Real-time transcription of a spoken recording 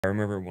I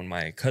remember when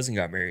my cousin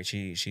got married.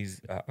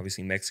 She's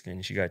obviously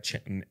Mexican. She got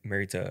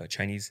married to a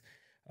Chinese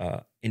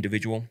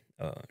individual.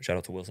 Shout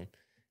out to Wilson.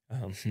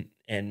 Um,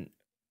 and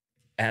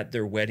at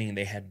their wedding,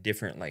 they had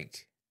different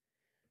like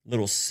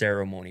little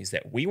ceremonies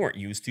that we weren't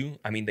used to.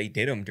 I mean, they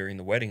did them during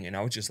the wedding, and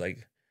I was just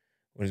like,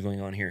 "What is going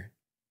on here?"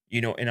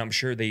 And I'm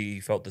sure they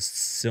felt the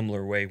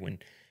similar way when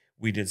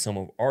we did some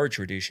of our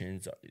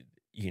traditions,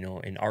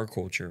 in our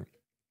culture.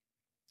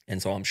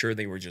 And so I'm sure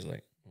they were just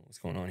like, "What's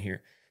going on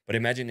here?" But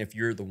imagine if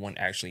you're the one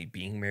actually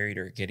being married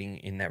or getting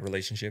in that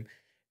relationship,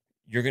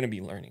 you're gonna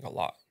be learning a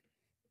lot.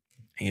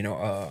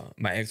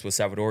 My ex was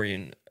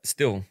Salvadorian,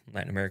 still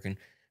Latin American,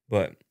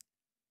 but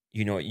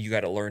you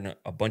got to learn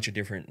a bunch of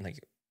different like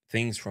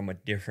things from a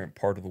different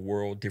part of the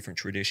world, different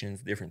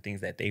traditions, different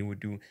things that they would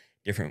do,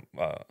 different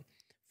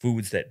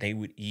foods that they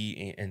would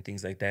eat, and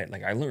things like that.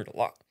 Like I learned a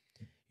lot.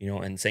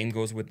 And same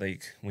goes with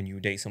like when you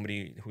date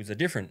somebody who's a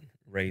different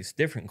race,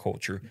 different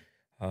culture.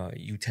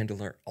 You tend to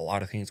learn a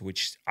lot of things,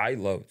 which I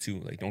love too.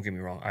 Like, don't get me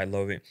wrong, I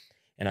love it.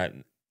 And I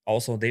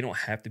also, they don't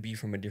have to be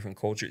from a different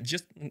culture.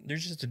 Just they're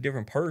just a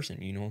different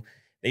person.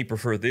 They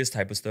prefer this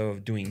type of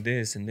stuff, doing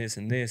this and this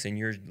and this, and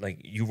you're like,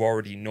 you've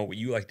already know what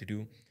you like to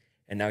do,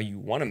 and now you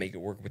want to make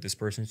it work with this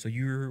person, so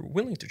you're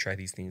willing to try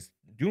these things,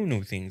 do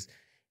new things,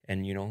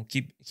 and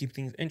keep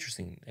things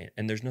interesting.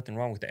 And there's nothing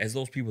wrong with that. As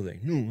those people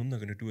like, no, I'm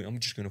not gonna do it. I'm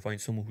just gonna find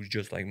someone who's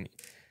just like me.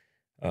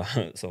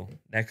 So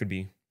that could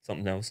be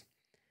something else.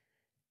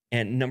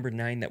 And number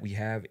 9 that we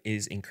have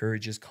is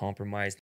encourages compromise